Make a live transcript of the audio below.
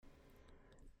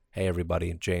Hey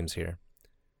everybody, James here.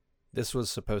 This was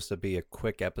supposed to be a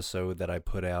quick episode that I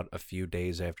put out a few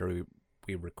days after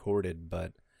we recorded,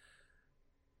 but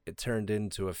it turned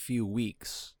into a few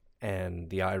weeks, and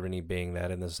the irony being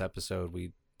that in this episode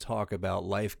we talk about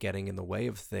life getting in the way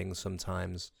of things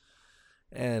sometimes,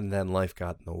 and then life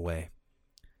got in the way.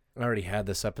 I already had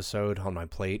this episode on my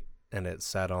plate, and it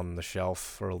sat on the shelf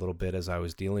for a little bit as I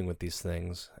was dealing with these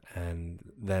things, and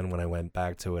then when I went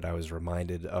back to it, I was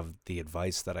reminded of the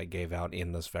advice that I gave out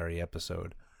in this very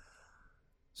episode.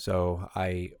 So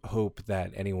I hope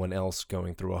that anyone else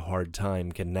going through a hard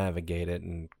time can navigate it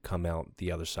and come out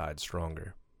the other side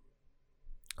stronger.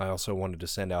 I also wanted to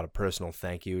send out a personal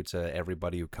thank you to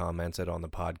everybody who commented on the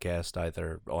podcast,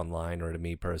 either online or to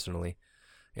me personally,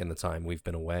 in the time we've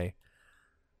been away.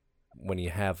 When you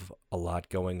have a lot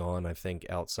going on, I think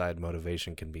outside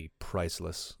motivation can be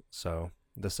priceless. So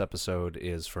this episode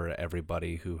is for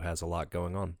everybody who has a lot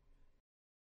going on.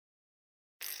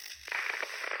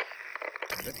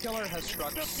 The killer has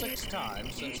struck 6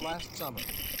 times since last summer.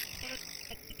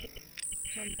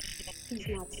 He's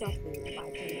not suffering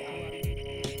bipolar.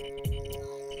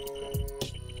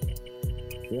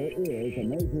 There is a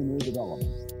major new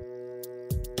development.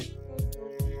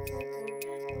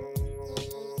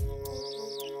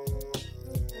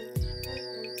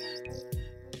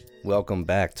 Welcome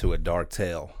back to A Dark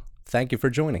Tale. Thank you for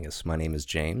joining us. My name is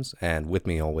James, and with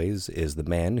me always is the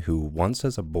man who once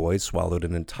as a boy swallowed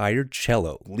an entire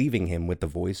cello, leaving him with the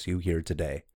voice you hear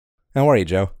today. How are you,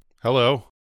 Joe? Hello.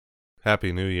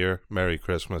 Happy New Year. Merry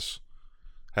Christmas.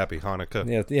 Happy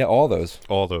Hanukkah. Yeah, all those.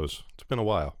 All those. It's been a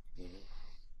while.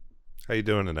 How you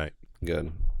doing tonight?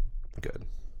 Good.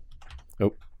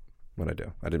 Oh, what'd I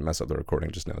do? I didn't mess up the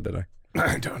recording just now, did I?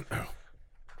 I don't know.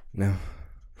 No.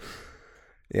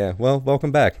 Yeah, well,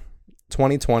 welcome back.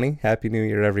 2020. Happy New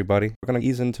Year, everybody. We're going to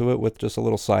ease into it with just a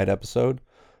little side episode.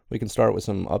 We can start with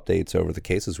some updates over the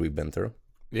cases we've been through.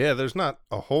 Yeah, there's not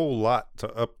a whole lot to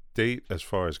update as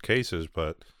far as cases,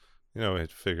 but, I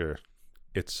figure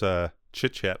it's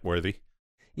chit-chat worthy.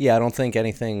 Yeah, I don't think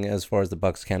anything as far as the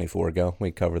Bucks County 4 go.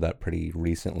 We covered that pretty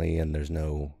recently, and there's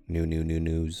no new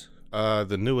news.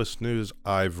 The newest news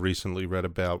I've recently read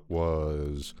about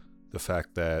was the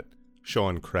fact that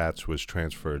Sean Kratz was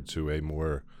transferred to a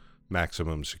more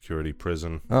maximum security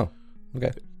prison. Oh,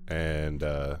 okay. And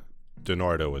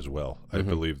DiNardo as well. Mm-hmm. I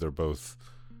believe they're both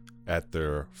at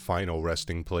their final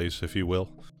resting place, if you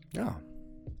will. Oh,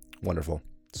 wonderful.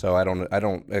 So I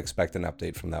don't expect an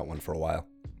update from that one for a while.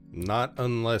 Not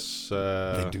unless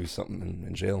they do something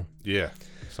in jail. Yeah,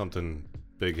 something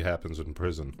big happens in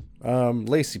prison.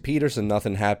 Lacey Peterson,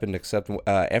 nothing happened except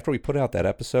after we put out that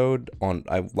episode,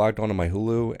 I logged onto my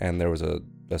Hulu and there was a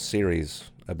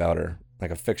series about her,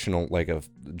 like a fictional, like a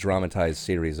dramatized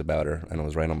series about her, and it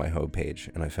was right on my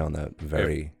homepage, and I found that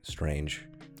very strange.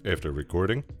 After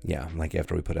recording? Yeah, like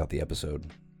after we put out the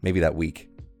episode, maybe that week.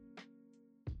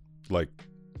 Like,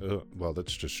 well,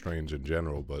 that's just strange in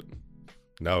general, but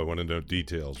now I want to know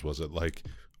details. Was it like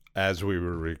as we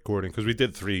were recording? Because we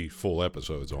did 3 full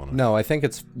episodes on it. No, I think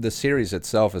it's the series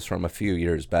itself is from a few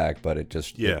years back, but it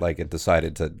just it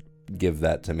decided to give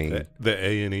that to me. The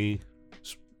A&E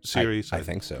series? I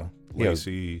think so.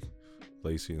 Lacey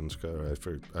and Scott.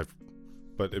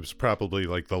 But it was probably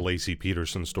like the Lacey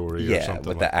Peterson story or something. Yeah,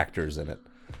 with the actors in it.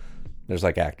 There's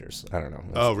like actors. I don't know.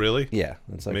 Oh, really? Yeah.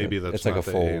 It's like maybe that's not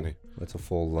the A&E. It's a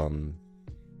full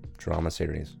drama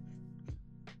series.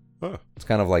 Huh. It's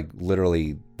kind of like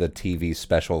literally the TV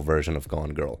special version of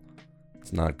Gone Girl.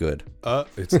 It's not good.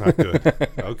 It's not good.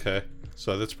 Okay.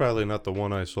 So that's probably not the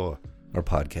one I saw. Our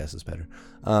podcast is better.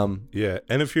 Yeah,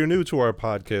 and if you're new to our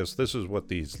podcast, this is what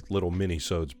these little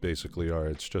mini-sodes basically are.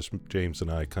 It's just James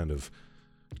and I kind of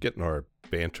getting our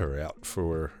banter out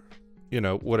for,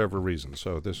 whatever reason.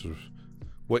 So this is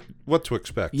what to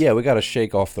expect. Yeah, we got to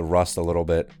shake off the rust a little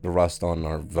bit. The rust on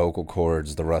our vocal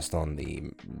cords, the rust on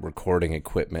the recording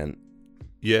equipment.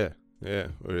 Yeah.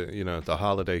 The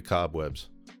holiday cobwebs.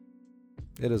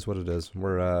 It is what it is.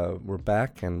 We're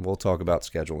back, and we'll talk about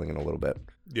scheduling in a little bit.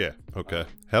 Yeah, okay.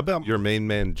 How about your main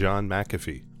man, John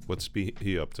McAfee? What's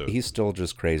he up to? He's still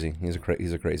just crazy. He's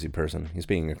a crazy person. He's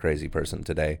being a crazy person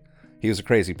today. He was a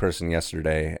crazy person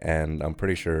yesterday, and I'm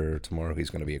pretty sure tomorrow he's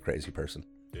going to be a crazy person.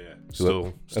 Yeah,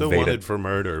 still wanted for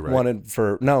murder, right?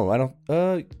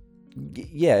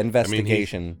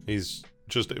 Investigation. I mean, he's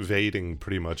just evading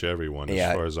pretty much everyone,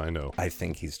 as far as I know. I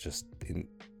think he's just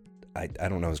I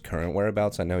don't know his current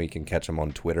whereabouts. I know you can catch him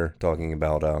on Twitter talking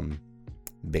about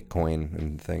Bitcoin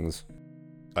and things.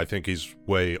 I think he's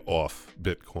way off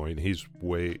Bitcoin.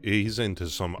 He's into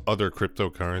some other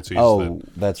cryptocurrencies. Oh,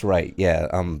 that's right. Yeah,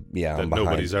 that I'm behind.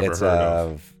 nobody's ever It's, heard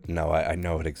of. No, I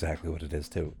know it exactly what it is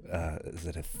too. Is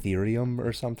it Ethereum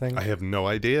or something? I have no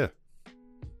idea.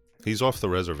 He's off the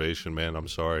reservation, man. I'm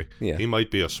sorry. Yeah. He might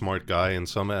be a smart guy in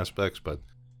some aspects, but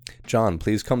John,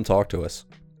 please come talk to us.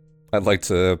 I'd like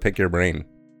to pick your brain.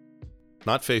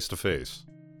 not face to face.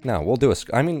 No, we'll do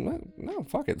no,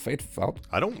 fuck it.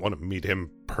 I don't want to meet him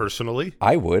personally.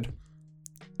 I would.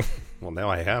 Well, now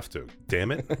I have to.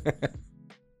 Damn it.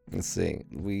 Let's see.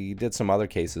 We did some other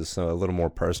cases, so a little more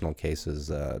personal cases.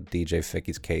 DJ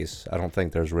Ficky's case. I don't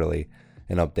think there's really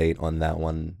an update on that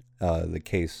one, the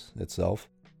case itself.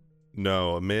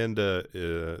 No, Amanda,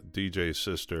 DJ's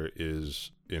sister,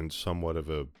 is in somewhat of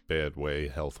a bad way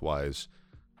health-wise.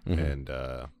 Mm-hmm. And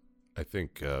I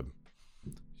think,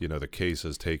 the case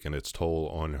has taken its toll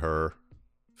on her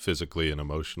physically and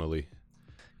emotionally.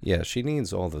 Yeah, she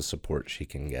needs all the support she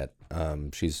can get.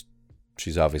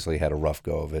 She's obviously had a rough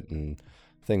go of it, and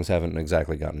things haven't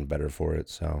exactly gotten better for it.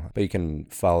 So, but you can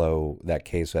follow that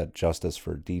case at Justice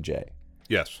for DJ.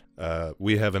 Yes,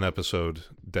 we have an episode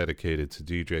dedicated to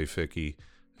DJ Ficky,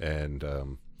 and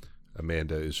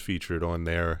Amanda is featured on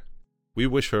there. We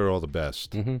wish her all the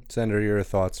best. Mm-hmm. Send her your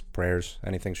thoughts, prayers,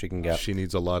 anything she can get. She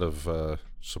needs a lot of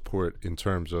support in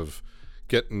terms of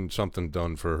getting something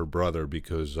done for her brother,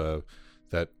 because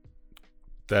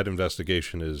that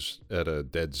investigation is at a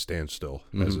dead standstill,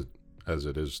 mm-hmm. as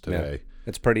it is today. Yeah.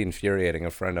 It's pretty infuriating. A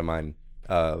friend of mine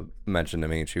mentioned to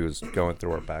me she was going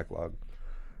through her backlog,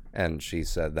 and she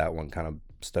said that one kind of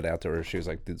stood out to her. She was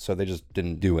like, so they just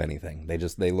didn't do anything.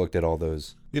 They looked at all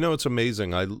those. It's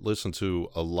amazing. I listen to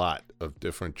a lot of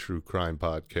different true crime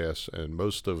podcasts, and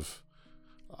most of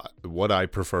what I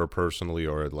prefer personally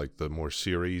are like the more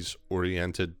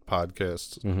series-oriented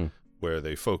podcasts, mm-hmm. where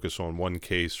they focus on one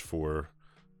case for,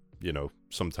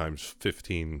 sometimes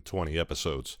 15, 20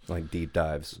 episodes. Like deep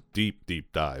dives.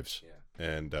 Deep dives. Yeah.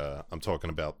 And I'm talking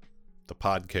about the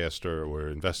podcaster or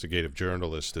investigative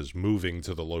journalist is moving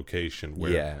to the location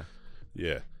where...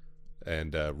 Yeah.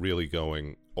 And really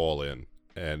going all in.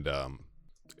 And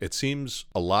it seems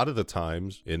a lot of the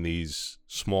times in these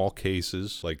small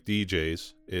cases like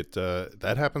DJs,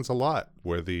 that happens a lot,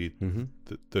 where the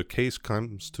case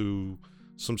comes to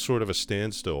some sort of a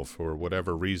standstill for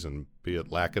whatever reason, be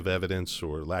it lack of evidence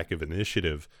or lack of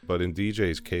initiative. But in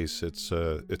DJ's case,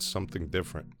 it's something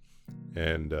different.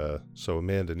 And so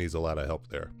Amanda needs a lot of help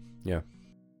there. Yeah.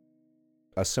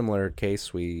 A similar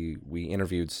case, we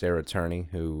interviewed Sarah Turney,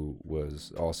 who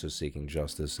was also seeking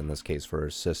justice in this case for her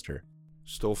sister.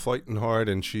 Still fighting hard,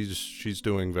 and she's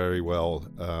doing very well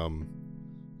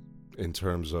in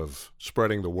terms of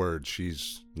spreading the word.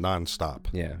 She's nonstop.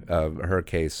 Yeah, her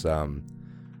case,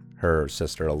 her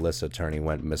sister Alyssa Turney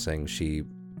went missing. She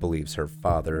believes her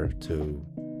father to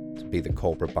be the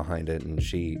culprit behind it, and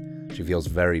she feels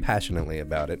very passionately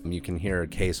about it. And you can hear her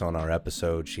case on our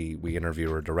episode. We interview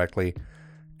her directly.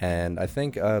 And I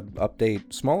think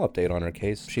small update on her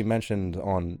case. She mentioned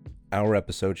on our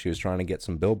episode she was trying to get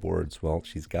some billboards. Well,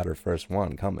 she's got her first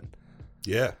one coming.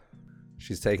 Yeah.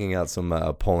 She's taking out some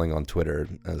polling on Twitter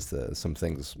as to some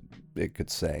things it could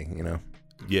say,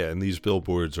 Yeah, and these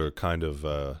billboards are kind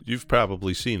of, you've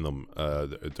probably seen them.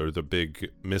 They're the big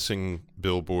missing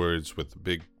billboards with the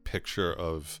big picture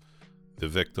of the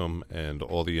victim and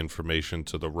all the information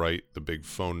to the right, the big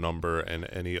phone number, and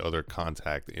any other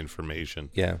contact information.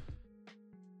 Yeah.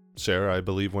 Sarah, I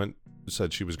believe,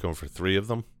 said she was going for 3 of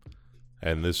them,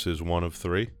 and this is one of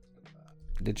 3.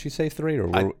 Did she say 3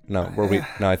 or no?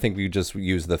 I think we just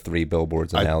used the 3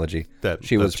 billboards analogy.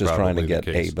 She was just trying to get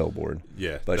a billboard.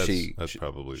 Yeah, but that's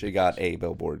probably she got a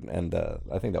billboard, and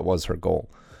I think that was her goal.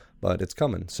 But it's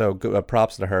coming. So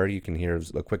props to her. You can hear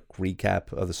a quick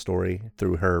recap of the story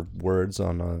through her words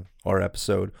on our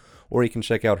episode, or you can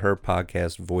check out her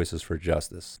podcast, Voices for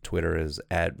Justice. Twitter is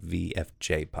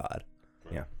 @VFJPod.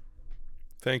 Yeah.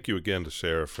 Thank you again to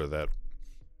Sarah for that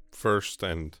first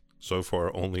and so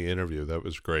far only interview. That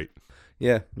was great.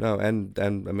 Yeah, no, and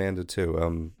Amanda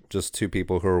too. Just 2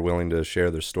 people who are willing to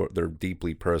share their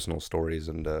deeply personal stories,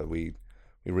 and we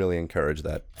really encourage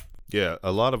that. Yeah,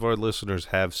 a lot of our listeners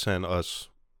have sent us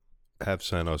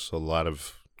a lot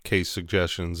of case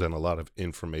suggestions and a lot of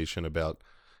information about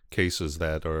cases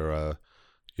that are,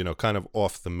 kind of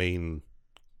off the main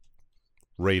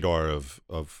radar of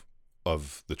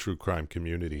the true crime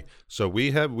community. So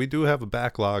we do have a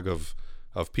backlog of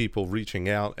people reaching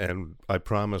out, and I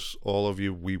promise all of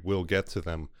you we will get to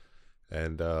them,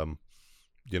 and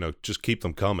just keep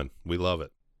them coming. We love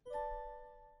it.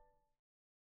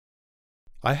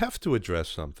 I have to address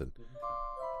something.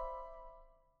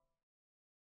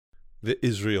 the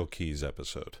Israel Keys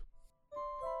episode.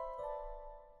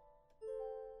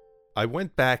 I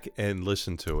went back and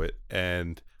listened to it,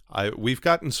 and we've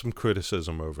gotten some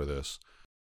criticism over this.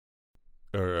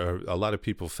 Or a lot of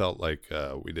people felt like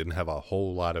we didn't have a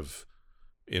whole lot of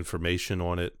information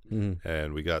on it,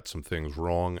 and we got some things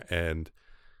wrong. And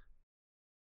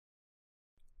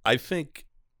I think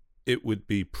it would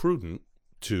be prudent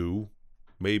to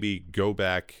maybe go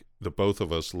back, the both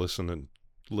of us listen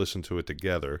to it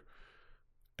together,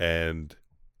 and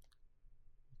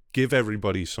give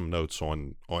everybody some notes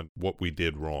on what we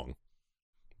did wrong.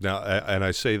 Now, and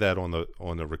I say that on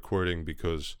the recording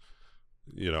because,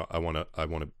 you know, I want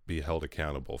to be held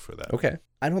accountable for that. Okay.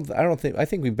 I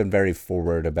think we've been very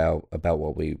forward about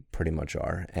what we pretty much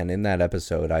are. And in that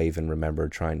episode, I even remember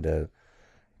trying to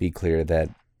be clear that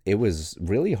it was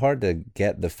really hard to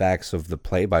get the facts of the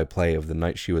play-by-play of the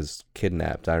night she was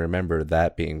kidnapped. I remember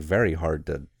that being very hard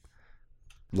to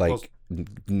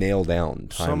nail down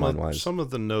timeline-wise. Some of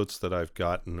the notes that I've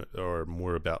gotten are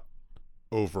more about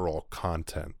overall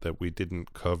content that we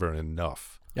didn't cover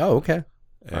enough. Oh, okay.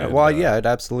 And, well, yeah, it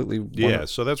absolutely. Yeah,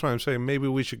 so that's why I'm saying maybe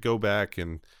we should go back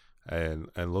and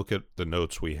look at the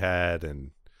notes we had,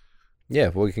 and yeah,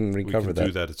 we can recover that.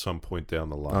 Do that at some point down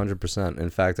the line. 100%. In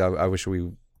fact, I wish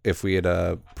if we had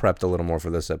prepped a little more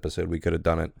for this episode, we could have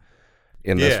done it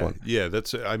in this one. Yeah,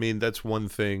 that's one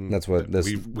thing. That's what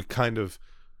this.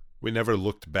 We never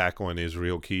looked back on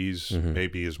Israel Keys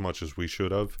maybe as much as we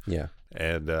should have. Yeah,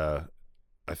 and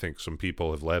I think some people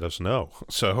have let us know.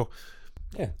 So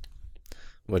yeah.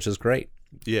 Which is great.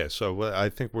 Yeah, so I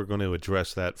think we're going to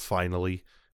address that finally.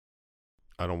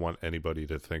 I don't want anybody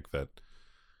to think that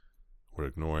we're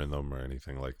ignoring them or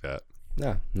anything like that.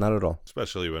 No, not at all.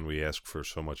 Especially when we ask for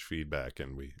so much feedback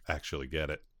and we actually get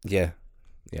it. Yeah,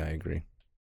 I agree.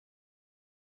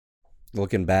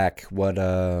 Looking back, what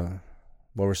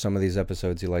were some of these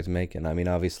episodes you liked making? I mean,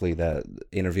 obviously, that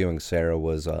interviewing Sarah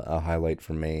was a highlight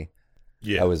for me.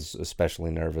 Yeah, I was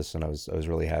especially nervous, and I was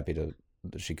really happy that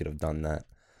she could have done that.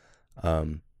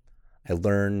 I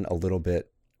learn a little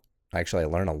bit. Actually, I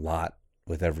learn a lot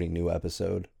with every new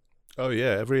episode. Oh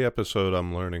yeah, every episode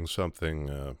I'm learning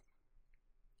something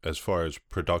as far as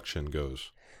production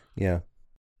goes. Yeah,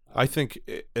 I think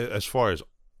as far as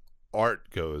art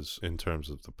goes, in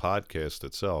terms of the podcast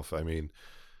itself, I mean,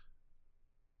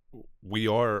 we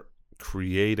are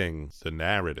creating the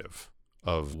narrative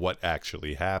of what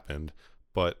actually happened,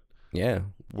 but yeah,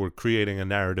 we're creating a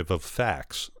narrative of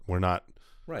facts. We're not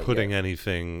putting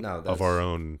anything of our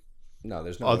own,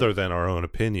 there's no other than our own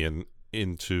opinion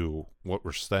into what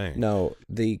we're saying. No,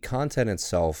 the content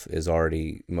itself is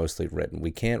already mostly written.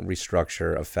 We can't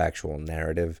restructure a factual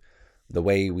narrative. The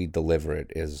way we deliver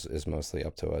it is mostly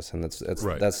up to us, and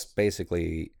that's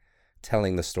basically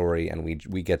telling the story, and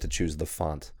we get to choose the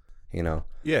font. You know.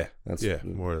 Yeah.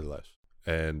 More or less,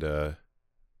 and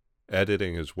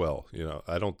editing as well. You know,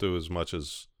 I don't do as much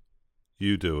as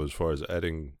you do as far as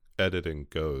editing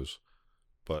goes,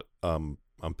 but I'm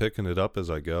picking it up as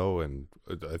I go, and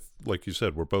like you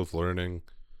said, we're both learning.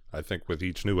 I think with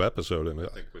each new episode, and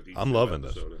I'm loving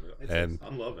this,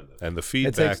 and the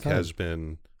feedback has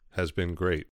been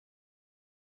great.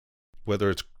 Whether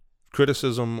it's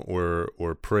criticism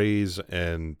or praise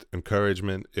and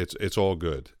encouragement, it's all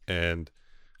good, and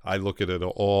I look at it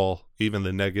all, even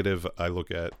the negative, I look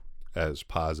at as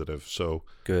positive. So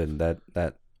good that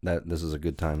this is a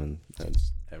good time and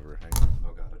that's ever. Hang on.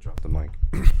 Oh god, I dropped the mic.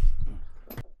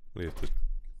 This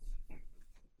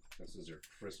is your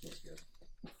Christmas gift.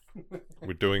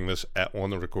 We're doing this on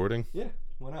the recording? Yeah,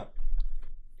 why not?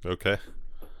 Okay.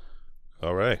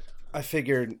 All right. I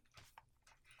figured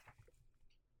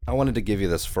I wanted to give you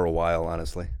this for a while,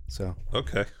 honestly. So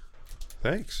okay,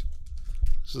 thanks.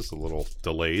 This is a little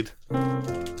delayed.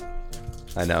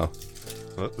 I know.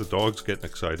 Well, the dog's getting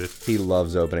excited. He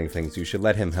loves opening things. You should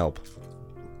let him help.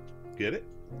 Get it?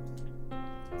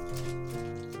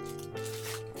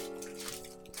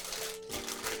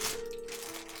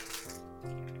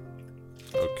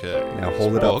 Okay. Now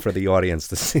hold it up for the audience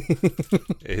to see.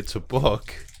 It's a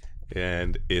book,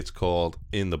 and it's called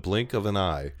In the Blink of an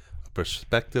Eye, A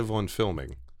Perspective on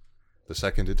Filming, the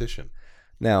second edition.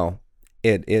 Now,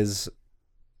 it is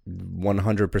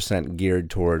 100% geared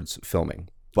towards filming,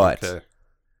 but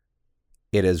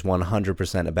it is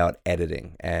 100% about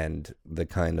editing and the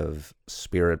kind of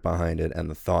spirit behind it and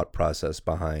the thought process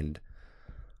behind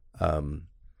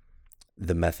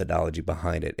the methodology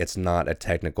behind it. It's not a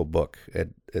technical book.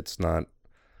 It's not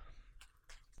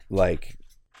like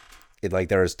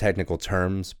there is technical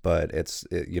terms, but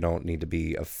you don't need to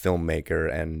be a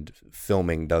filmmaker, and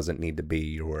filming doesn't need to be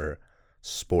your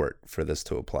sport for this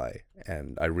to apply.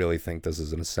 And I really think this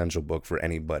is an essential book for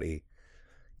anybody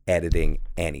editing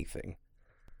anything.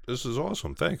 This is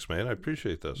awesome. Thanks, man. I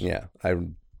appreciate this. Yeah,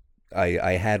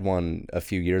 I had one a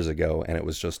few years ago, and it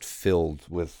was just filled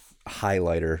with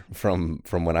highlighter from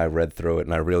when I read through it,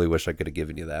 and I really wish I could have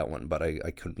given you that one, but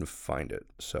I couldn't find it,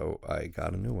 so I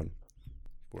got a new one.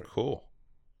 Cool.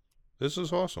 This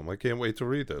is awesome. I can't wait to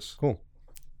read this. Cool.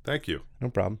 Thank you. No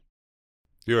problem.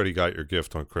 You already got your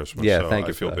gift on Christmas. Yeah, so thank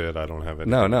you I feel for that. bad I don't have it.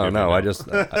 No.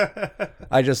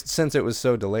 I just since it was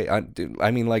so delayed. I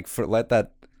mean, like, let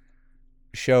that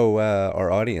show our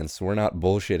audience we're not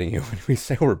bullshitting you when we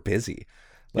say we're busy.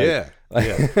 Yeah.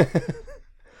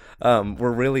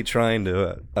 We're really trying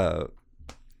to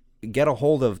get a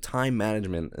hold of time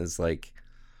management is like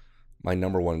my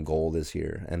number one goal this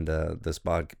year, and this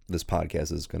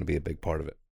podcast is going to be a big part of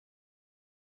it.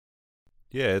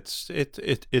 Yeah,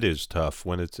 it is tough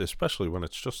especially when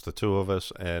it's just the two of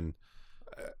us, and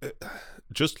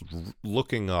just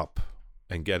looking up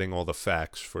and getting all the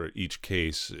facts for each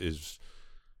case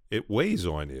it weighs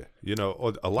on you. You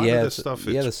know, a lot of this stuff.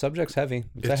 The subject's heavy.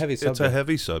 It's a heavy subject. It's a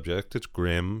heavy subject. It's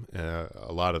grim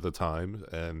a lot of the time,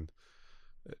 and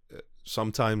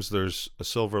sometimes there's a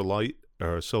silver light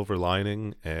or a silver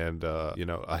lining, and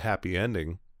a happy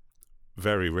ending.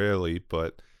 Very rarely,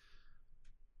 but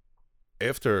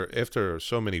after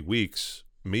so many weeks,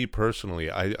 me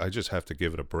personally, I just have to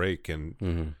give it a break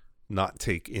and not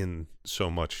take in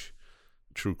so much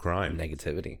true crime.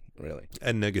 Negativity, really.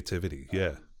 And negativity,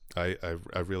 yeah. I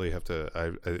really have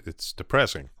to. It's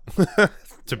depressing,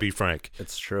 to be frank.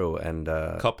 It's true, and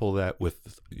couple that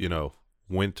with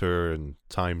winter and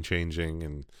time changing,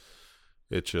 and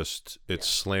it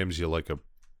slams you like a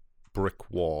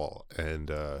brick wall. And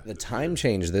the time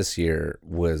change this year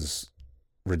was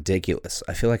ridiculous.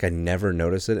 I feel like I never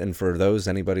noticed it. And for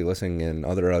anybody listening in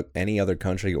any other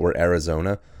country or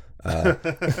Arizona,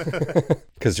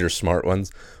 because you're smart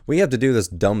ones, we have to do this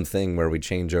dumb thing where we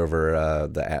change over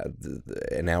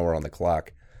an hour on the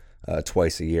clock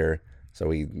twice a year, so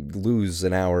we lose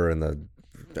an hour in the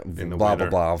blah winter.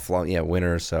 blah blah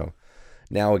winter. So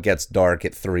now it gets dark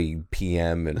at 3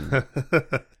 p.m. and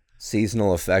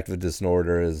seasonal affective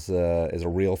disorder is a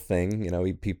real thing.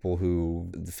 People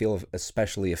who feel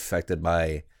especially affected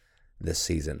by this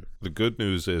season. The good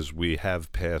news is we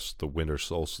have passed the winter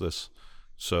solstice,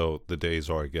 so the days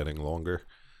are getting longer.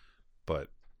 But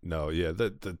no, yeah,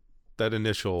 that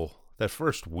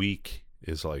first week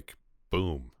is like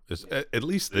boom. At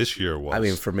least this year was. I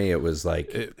mean, for me, it was like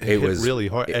it was really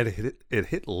hard. It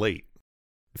hit late.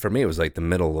 For me, it was like the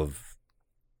middle of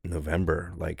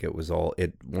November. Like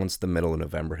once the middle of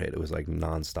November hit, it was like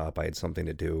nonstop. I had something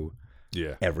to do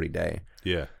every day.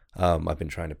 Yeah. I've been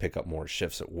trying to pick up more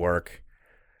shifts at work,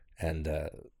 and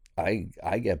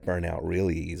I get burnt out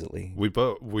really easily. We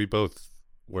both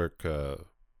work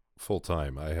full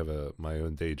time. I have my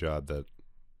own day job that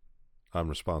I'm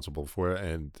responsible for,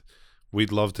 and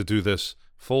we'd love to do this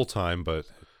full time, but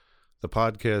the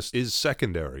podcast is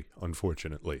secondary,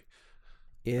 unfortunately.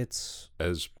 It's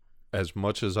as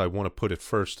much as I want to put it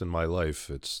first in my life,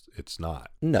 it's not.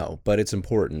 No, but it's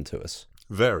important to us.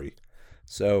 Very.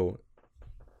 So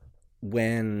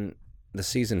when the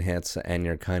season hits and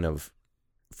you're kind of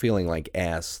feeling like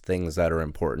ass, things that are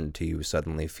important to you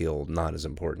suddenly feel not as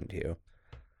important to you.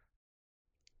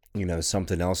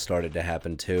 Something else started to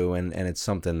happen too, and it's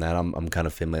something that I'm kind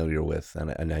of familiar with,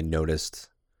 and I noticed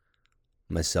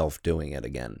myself doing it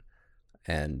again.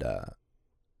 And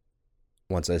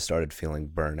once I started feeling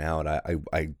burnt out,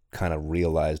 I kind of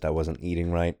realized I wasn't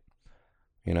eating right.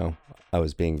 I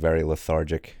was being very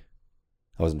lethargic.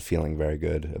 I wasn't feeling very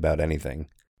good about anything.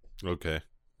 Okay.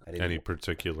 Any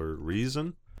particular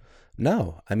reason?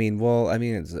 No.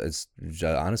 It's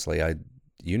honestly,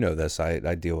 this.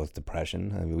 I deal with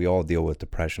depression. I mean, we all deal with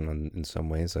depression in some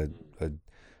ways.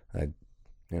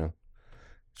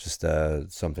 Just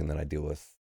something that I deal with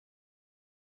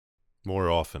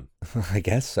more often. I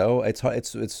guess so. It's hard,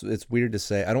 it's weird to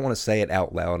say. I don't want to say it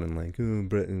out loud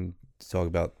and talk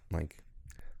about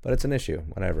but it's an issue,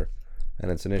 whatever. And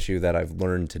it's an issue that I've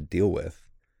learned to deal with.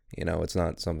 It's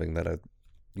not something that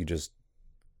you just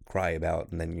cry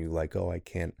about and then you I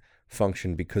can't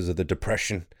function because of the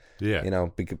depression. Yeah.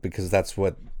 Because that's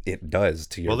what it does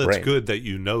to your brain. Well, it's good that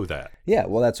you know that. Yeah,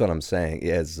 well, that's what I'm saying.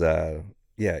 It'll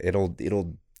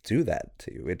do that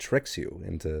to you. It tricks you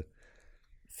into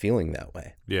feeling that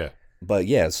way. Yeah. But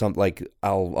yeah,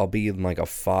 I'll be in a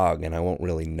fog and I won't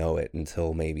really know it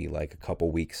until maybe a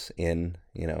couple weeks in.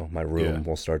 My room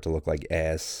will start to look like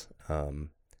ass.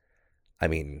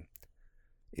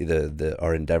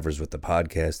 our endeavors with the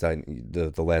podcast.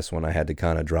 The last one I had to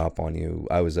kind of drop on you.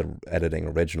 I was editing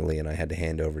originally, and I had to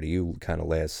hand over to you kind of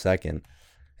last second,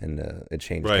 and it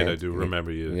changed. Right, I do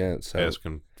remember you so,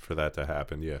 asking for that to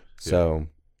happen. Yeah. So,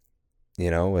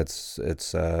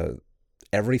 it's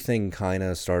everything kind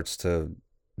of starts to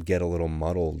get a little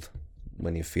muddled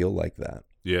when you feel like that.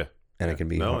 Yeah. And it can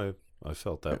be hard. I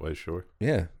felt that way, sure.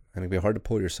 Yeah, and it can be hard to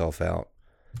pull yourself out.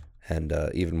 And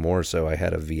even more so, I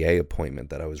had a VA appointment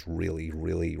that I was really,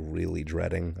 really, really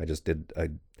dreading.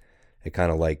 It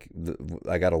kind of like,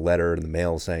 I got a letter in the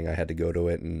mail saying I had to go to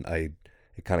it, and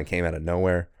it kind of came out of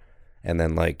nowhere. And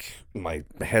then like my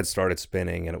head started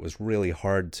spinning, and it was really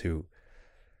hard to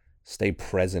stay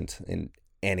present in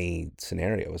any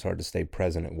scenario. It was hard to stay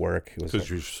present at work. Because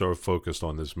you're so focused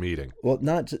on this meeting. Well,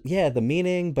 the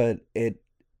meeting, but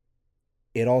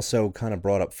it also kind of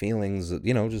brought up feelings,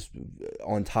 just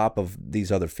on top of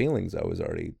these other feelings I was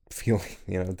already feeling,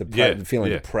 feeling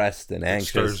depressed and anxious.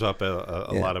 It stirs up a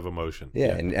lot of emotion.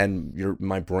 Yeah. And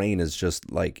my brain is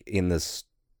just like in this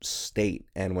state.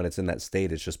 And when it's in that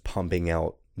state, it's just pumping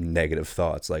out negative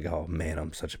thoughts like, oh man,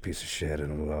 I'm such a piece of shit.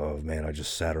 And oh man, I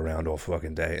just sat around all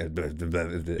fucking day.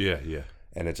 Yeah.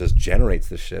 And it just generates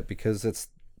this shit because it's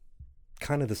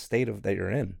kind of the state that you're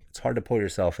in. It's hard to pull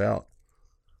yourself out.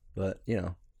 But,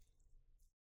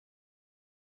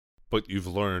 But you've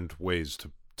learned ways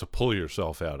to pull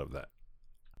yourself out of that.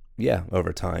 Yeah,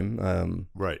 over time.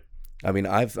 Right. I mean,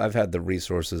 I've had the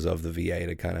resources of the VA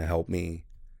to kind of help me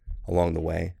along the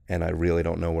way, and I really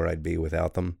don't know where I'd be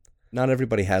without them. Not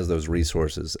everybody has those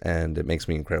resources, and it makes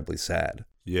me incredibly sad.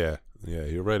 Yeah,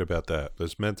 you're right about that.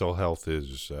 This mental health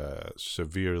is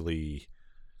severely...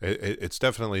 It's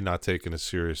definitely not taken as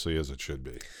seriously as it should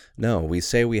be. No, we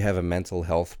say we have a mental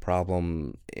health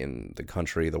problem in the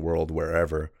country, the world,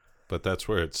 wherever. But that's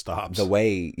where it stops.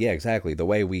 Exactly. The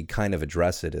way we kind of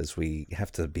address it is we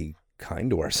have to be kind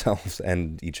to ourselves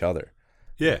and each other.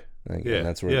 Yeah. And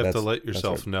that's where you have to let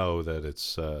yourself know that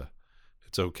it's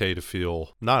okay to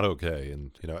feel not okay.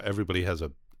 And, everybody has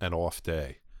an off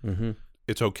day. Mm-hmm.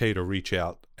 It's okay to reach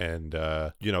out and,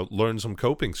 learn some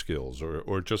coping skills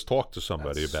or just talk to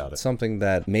somebody about it. Something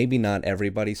that maybe not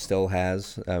everybody still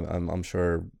has. I'm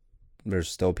sure there's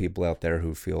still people out there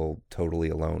who feel totally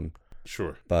alone.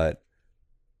 Sure. But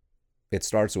it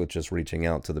starts with just reaching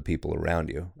out to the people around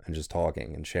you and just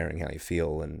talking and sharing how you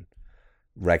feel and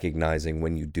recognizing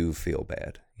when you do feel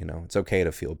bad. It's okay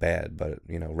to feel bad, but,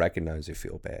 recognize you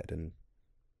feel bad and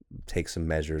take some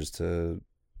measures to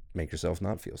make yourself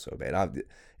not feel so bad.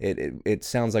 It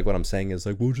sounds like what I'm saying is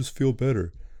like, we'll just feel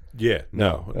better. Yeah,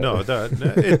 no,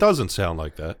 it doesn't sound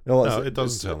like that. No, it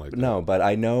doesn't sound like that. No, but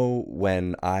I know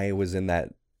when I was in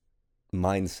that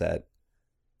mindset,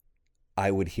 I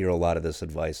would hear a lot of this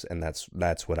advice, and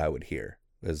that's what I would hear.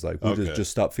 Is like, well,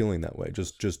 just stop feeling that way.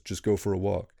 Just go for a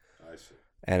walk. I see.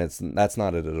 And that's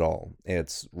not it at all.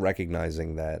 It's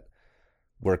recognizing that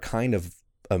we're kind of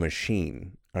a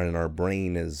machine, and our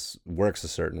brain works a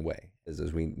certain way.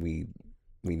 Is we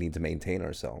need to maintain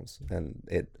ourselves, and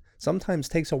it sometimes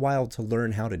takes a while to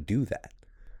learn how to do that.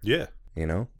 Yeah,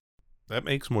 that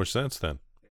makes more sense then.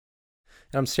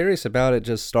 And I'm serious about it.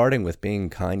 Just starting with being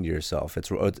kind to yourself.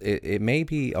 It may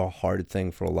be a hard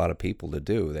thing for a lot of people to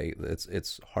do.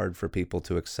 It's hard for people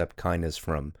to accept kindness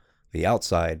from the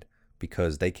outside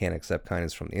because they can't accept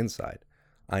kindness from the inside.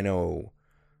 I know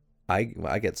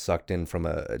I get sucked in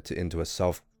into a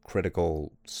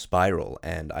self-critical spiral,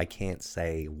 and I can't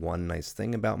say one nice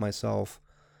thing about myself.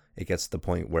 It gets to the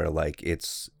point where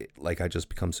it's like I just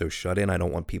become so shut in. I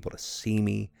don't want people to see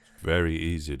me. Very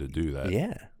easy to do that.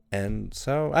 Yeah. And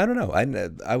so, I don't know.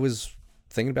 I was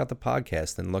thinking about the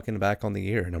podcast and looking back on the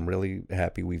year, and I'm really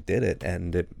happy we did it,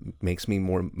 and it makes me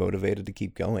more motivated to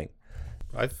keep going.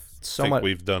 I think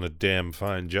we've done a damn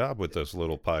fine job with this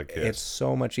little podcast. It's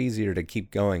so much easier to keep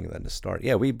going than to start.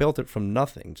 Yeah, we built it from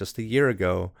nothing. Just a year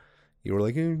ago, you were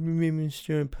like, hey, maybe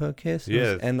start a podcast?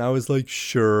 Yeah. And I was like,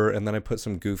 sure. And then I put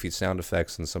some goofy sound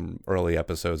effects in some early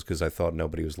episodes because I thought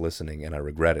nobody was listening, and I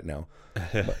regret it now.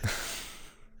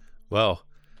 Well...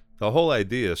 The whole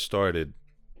idea started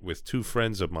with two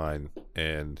friends of mine,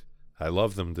 and I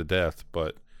love them to death,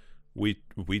 but we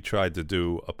tried to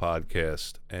do a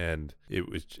podcast, and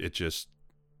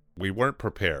we weren't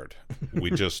prepared. We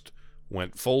just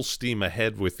went full steam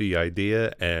ahead with the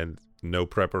idea and no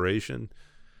preparation.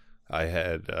 I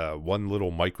had one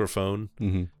little microphone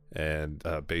and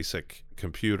a basic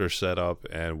computer setup,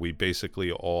 and we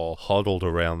basically all huddled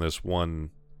around this one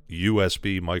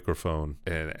USB microphone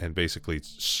and basically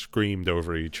screamed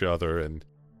over each other, and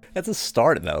That's a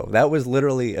start, though. That was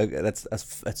literally that's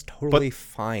totally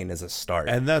fine as a start.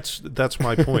 And that's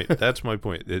my point. That's my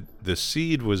point. The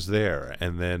seed was there,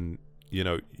 and then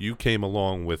you came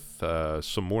along with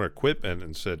some more equipment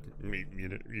and said,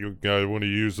 "You guys want to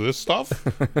use this stuff?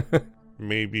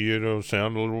 Maybe it'll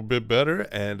sound a little bit better."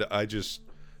 And I just,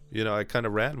 I kind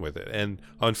of ran with it. And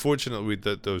unfortunately,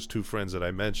 those two friends that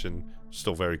I mentioned,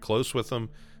 still very close with them.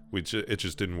 It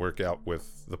just didn't work out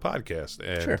with the podcast.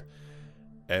 And Sure.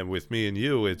 And with me and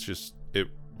you, it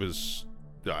was.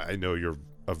 I know you're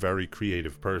a very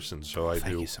creative person, so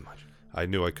Thank you so much. I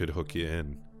knew I could hook you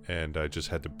in, and I just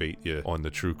had to bait you on the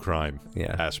true crime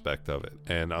aspect of it.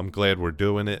 And I'm glad we're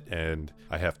doing it, and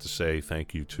I have to say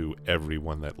thank you to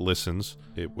everyone that listens.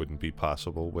 It wouldn't be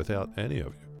possible without any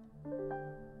of you.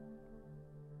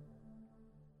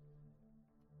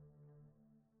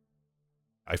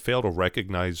 I fail to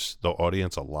recognize the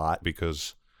audience a lot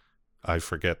because I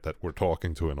forget that we're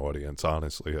talking to an audience.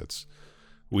 Honestly,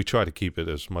 we try to keep it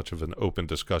as much of an open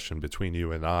discussion between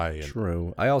you and I. And,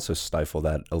 True. I also stifle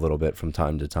that a little bit from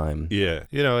time to time. yeah.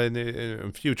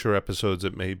 In future episodes,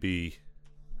 it may be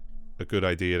a good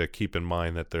idea to keep in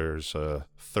mind that there's a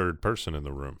third person in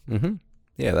the room. Mm-hmm.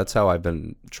 Yeah, that's how I've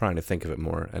been trying to think of it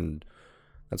more. And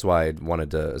that's why I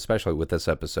wanted to, especially with this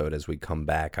episode, as we come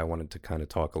back, I wanted to kind of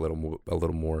talk a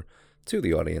little more to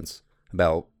the audience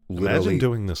about Imagine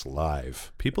doing this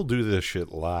live. People do this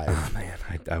shit live. Oh, man,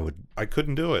 I would. I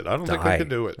couldn't do it. I don't think I could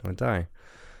do it. I would die.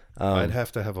 I'd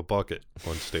have to have a bucket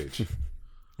on stage.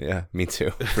 Yeah, me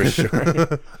too, for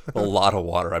sure. A lot of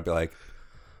water. I'd be like,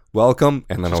 welcome.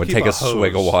 And then I would take a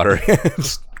swig of water.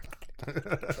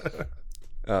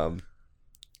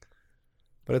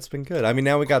 But it's been good. I mean,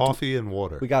 now we got coffee and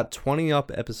water. We got 20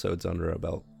 up episodes under our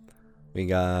belt. We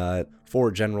got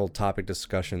 4 general topic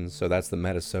discussions. So that's the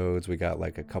Metasodes. We got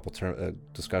like a couple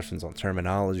discussions on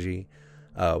terminology.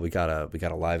 We got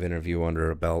a live interview under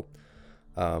our belt.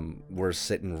 We're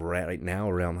sitting right now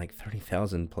around like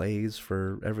 30,000 plays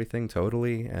for everything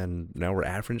totally, and now we're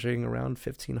averaging around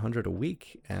 1,500 a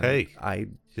week. And hey,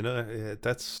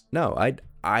 that's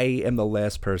I am the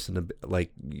last person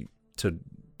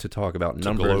to talk about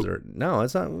numbers or no,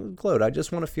 it's not gloat. I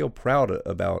just want to feel proud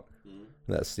about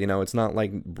this. It's not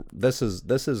like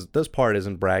this part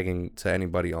isn't bragging to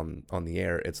anybody on the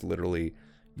air. It's literally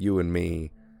you and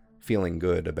me feeling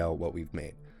good about what we've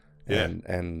made. Yeah.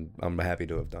 And I'm happy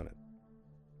to have done it.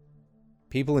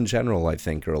 People in general, I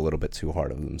think, are a little bit too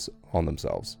hard on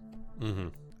themselves.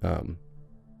 Mm-hmm.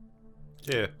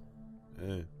 Yeah.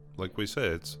 Like we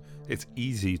said, it's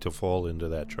easy to fall into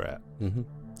that trap. Mm-hmm.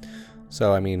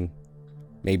 So, I mean,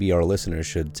 maybe our listeners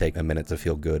should take a minute to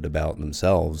feel good about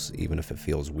themselves, even if it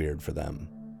feels weird for them.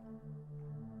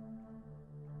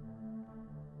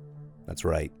 That's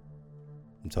right.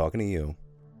 I'm talking to you.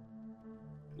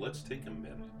 Let's take a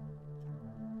minute.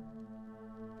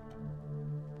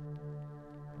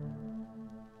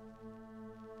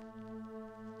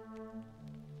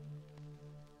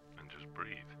 And just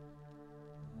breathe.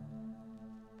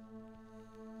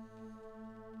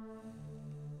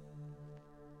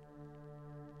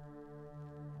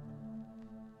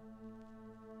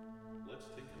 Let's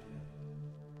take a minute.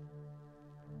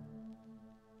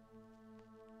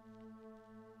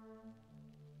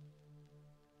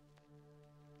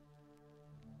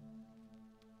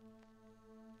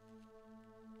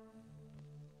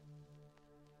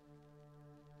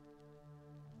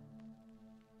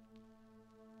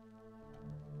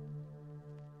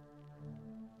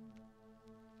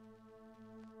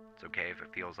 It's okay if it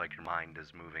feels like your mind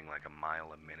is moving like a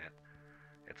mile a minute.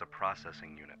 It's a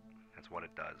processing unit. That's what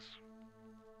it does.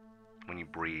 When you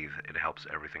breathe, it helps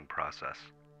everything process.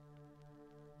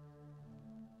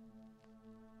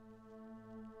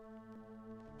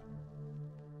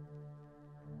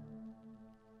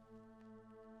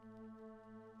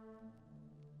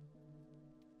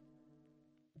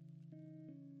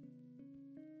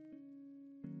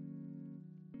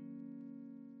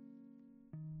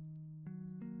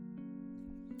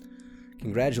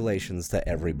 Congratulations to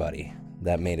everybody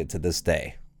that made it to this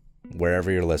day, wherever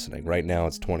you're listening. Right now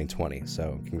it's 2020,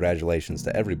 so congratulations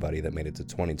to everybody that made it to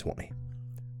 2020.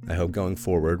 I hope going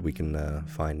forward we can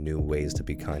find new ways to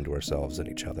be kind to ourselves and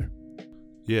each other.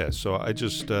 Yeah, so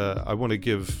I want to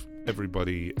give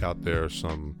everybody out there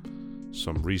some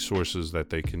resources that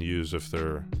they can use if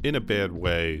they're in a bad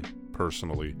way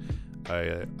personally.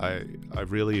 I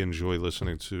really enjoy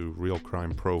listening to Real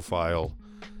Crime Profile.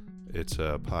 It's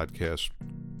a podcast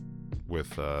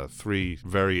with 3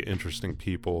 very interesting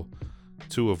people,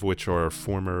 2 of which are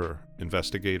former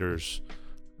investigators.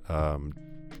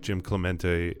 Jim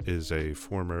Clemente is a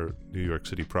former New York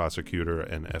City prosecutor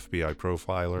and FBI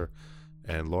profiler,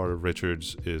 and Laura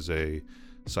Richards is a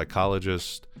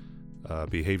psychologist,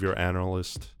 behavior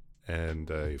analyst, and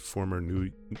a former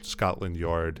New Scotland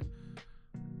Yard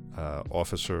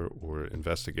officer or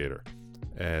investigator.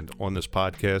 And on this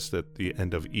podcast, at the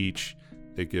end of each,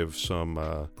 they give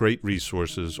some great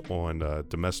resources on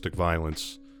domestic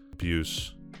violence,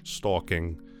 abuse,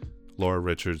 stalking. Laura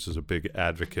Richards is a big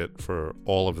advocate for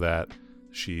all of that.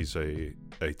 She's a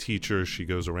teacher. She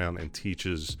goes around and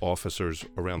teaches officers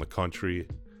around the country,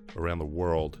 around the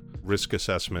world, risk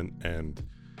assessment and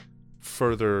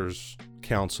furthers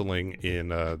counseling in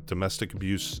domestic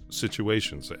abuse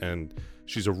situations. And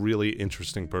she's a really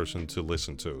interesting person to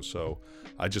listen to. So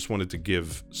I just wanted to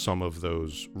give some of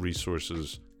those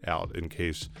resources out in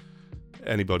case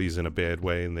anybody's in a bad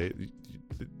way and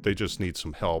they just need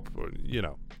some help, or, you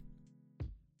know.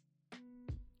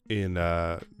 In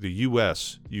the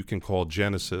U.S., you can call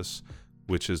Genesis,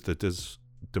 which is the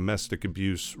Domestic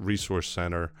Abuse Resource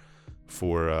Center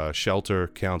for shelter,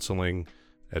 counseling,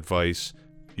 advice.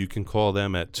 You can call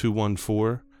them at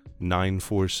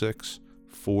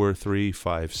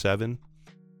 214-946-4357.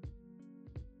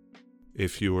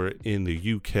 If you are in the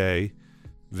UK,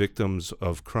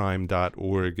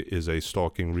 victimsofcrime.org is a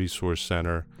stalking resource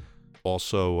center.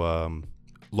 Also,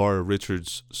 Laura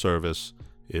Richards' service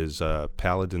is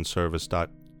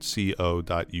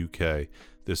paladinservice.co.uk.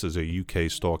 This is a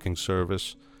UK stalking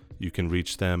service. You can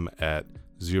reach them at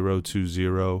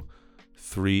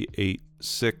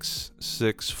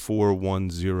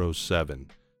 020-386-64107.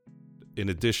 In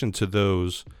addition to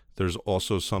those, there's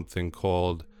also something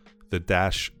called the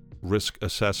Dash Risk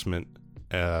Assessment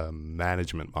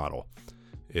Management Model.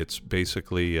 It's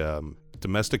basically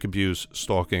domestic abuse,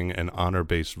 stalking, and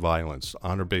honor-based violence.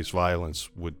 Honor-based violence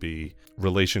would be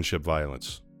relationship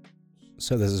violence.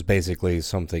 So this is basically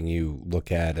something you look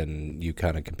at and you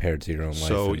kind of compare it to your own life.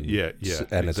 So and, yeah,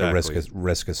 and exactly. It's a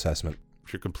risk assessment.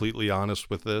 If you're completely honest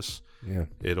with this,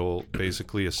 it'll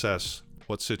basically assess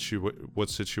what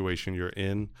situation you're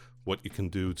in, what you can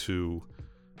do to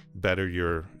better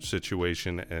your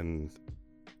situation, and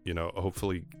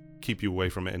hopefully keep you away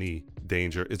from any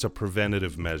danger. It's a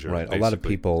preventative measure. Right. Basically. A lot of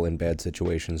people in bad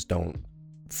situations don't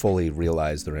fully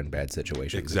realize they're in bad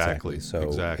situations. Exactly. So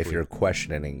exactly. if you're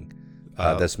questioning,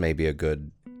 this may be a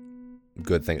good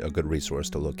thing, a good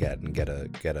resource to look at and get a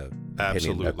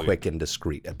opinion, a quick and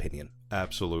discreet opinion.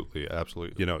 Absolutely.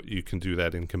 You can do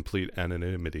that in complete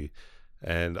anonymity.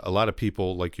 And a lot of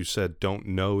people, like you said, don't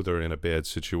know they're in a bad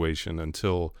situation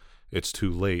until it's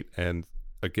too late. And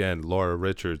again, Laura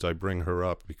Richards, I bring her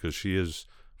up because she is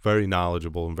very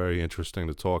knowledgeable and very interesting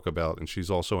to talk about. And she's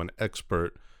also an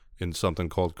expert in something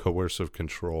called coercive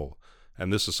control.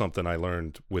 And this is something I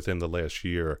learned within the last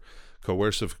year.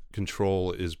 Coercive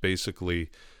control is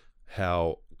basically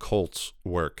how cults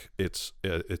work. It's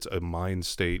a mind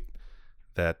state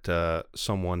that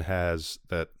someone has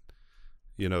that,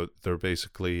 they're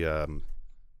basically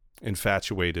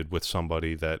infatuated with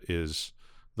somebody that is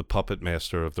the puppet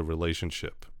master of the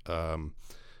relationship.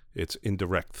 It's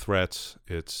indirect threats.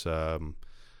 It's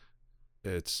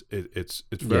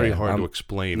very hard to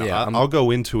explain. I'll go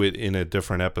into it in a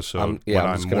different episode when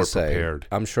I'm more prepared.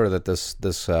 I'm sure that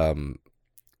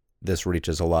this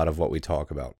reaches a lot of what we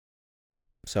talk about.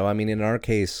 So I mean, in our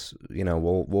case,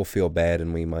 we'll feel bad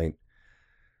and we might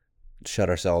shut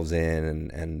ourselves in,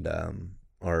 and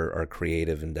our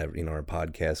creative endeavor, our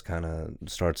podcast kind of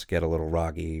starts to get a little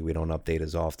rocky. We don't update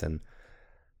as often,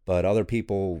 but other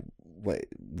people,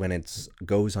 when it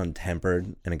goes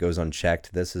untempered and it goes unchecked,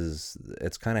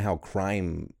 it's kind of how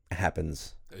crime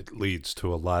happens. It leads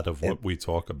to a lot of what we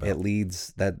talk about.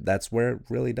 That's where it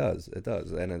really does. It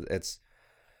does. And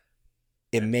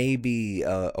it may be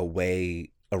a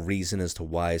reason as to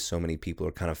why so many people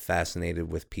are kind of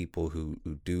fascinated with people who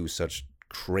do such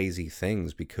crazy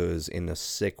things, because in a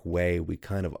sick way, we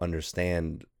kind of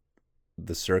understand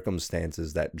the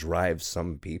circumstances that drive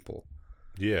some people.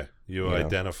 Yeah, you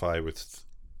identify with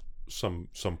some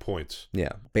points.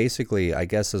 Yeah, basically, I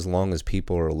guess as long as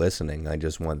people are listening, I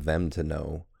just want them to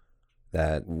know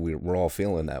that we're all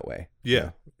feeling that way.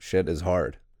 Yeah, shit is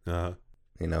hard. And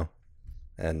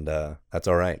that's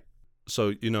all right.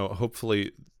 So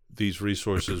hopefully these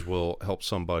resources will help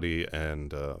somebody.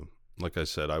 And like I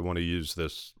said, I want to use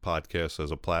this podcast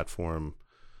as a platform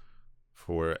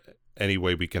for any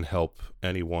way we can help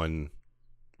anyone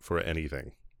for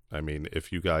anything. I mean,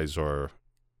 if you guys are,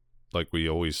 like we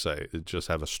always say, just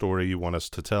have a story you want us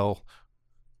to tell,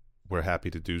 we're happy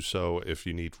to do so. If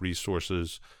you need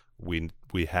resources, we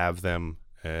have them.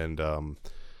 And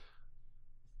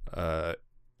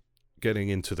getting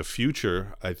into the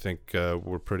future, I think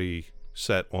we're pretty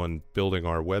set on building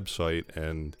our website,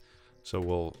 and so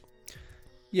we'll.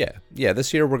 Yeah.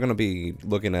 This year we're going to be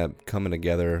looking at coming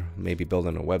together, maybe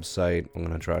building a website. I'm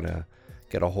going to try to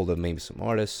get a hold of maybe some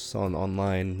artists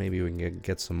online. Maybe we can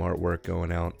get some artwork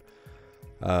going out,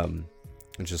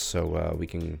 just so we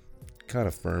can kind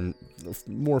of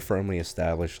more firmly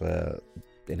establish an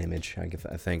image.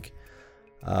 I think.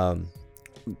 I'm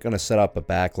going to set up a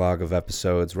backlog of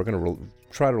episodes. We're going to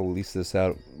try to release this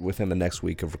out within the next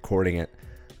week of recording it.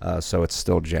 So it's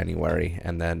still January,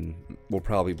 and then we'll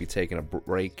probably be taking a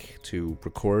break to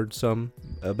record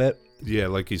a bit. Yeah,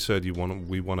 like you said,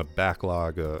 we want to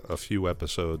backlog a few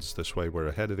episodes. This way we're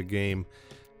ahead of the game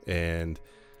and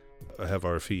have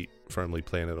our feet firmly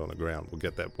planted on the ground. We'll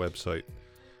get that website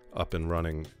up and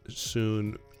running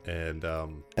soon. And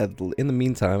in the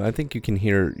meantime, I think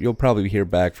you'll probably hear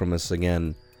back from us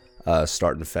again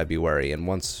starting February, and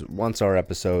once our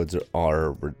episodes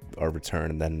are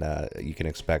returned, then you can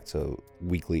expect a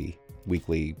weekly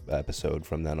episode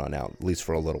from then on out, at least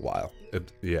for a little while.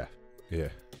 Yeah,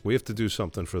 we have to do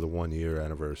something for the 1 year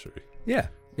anniversary. Yeah.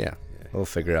 We'll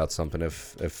figure out something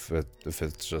if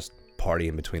it's just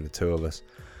partying between the two of us.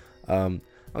 I'm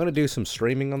gonna do some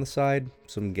streaming on the side,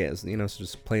 some games,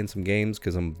 just playing some games,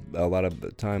 because I'm a lot of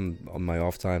the time on my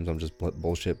off times I'm just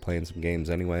bullshit playing some games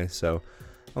anyway. So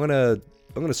I'm gonna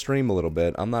stream a little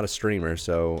bit. I'm not a streamer,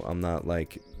 so I'm not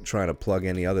like trying to plug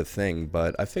any other thing,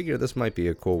 but I figure this might be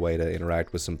a cool way to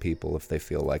interact with some people if they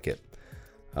feel like it.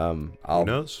 Who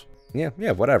knows?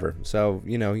 Yeah, whatever. So,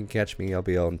 you can catch me. I'll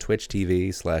be on Twitch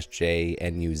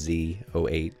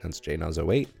TV/JNUZ08. That's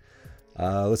JNUZ08.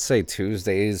 Let's say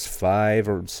Tuesdays 5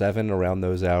 or 7, around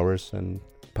those hours, and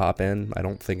pop in. I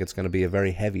don't think it's going to be a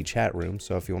very heavy chat room,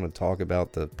 so if you want to talk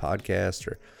about the podcast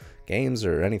or games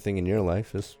or anything in your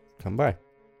life, just come by.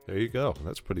 There you go.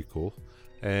 That's pretty cool.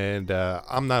 And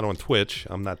I'm not on Twitch.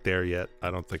 I'm not there yet.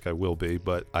 I don't think I will be,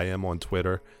 but I am on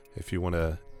Twitter. If you want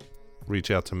to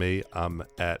reach out to me, I'm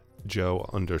at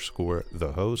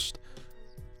Joe_the_host.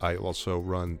 I also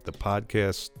run the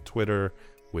podcast Twitter,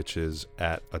 which is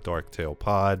at A Dark Tale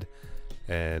Pod.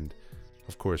 And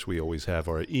of course, we always have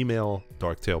our email,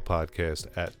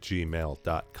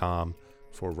 darktalepodcast@gmail.com.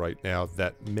 For right now,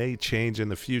 that may change in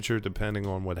the future depending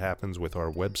on what happens with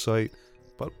our website,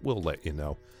 but we'll let you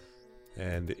know.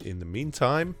 And in the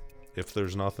meantime, if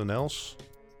there's nothing else,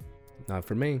 not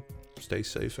for me. Stay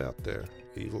safe out there.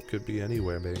 Evil could be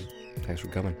anywhere, baby. Thanks for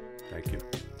coming. Thank you.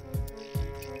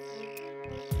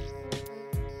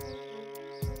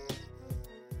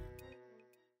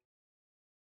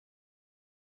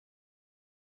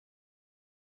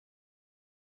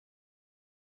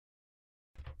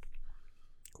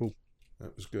 Cool.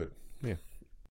 That was good. Yeah.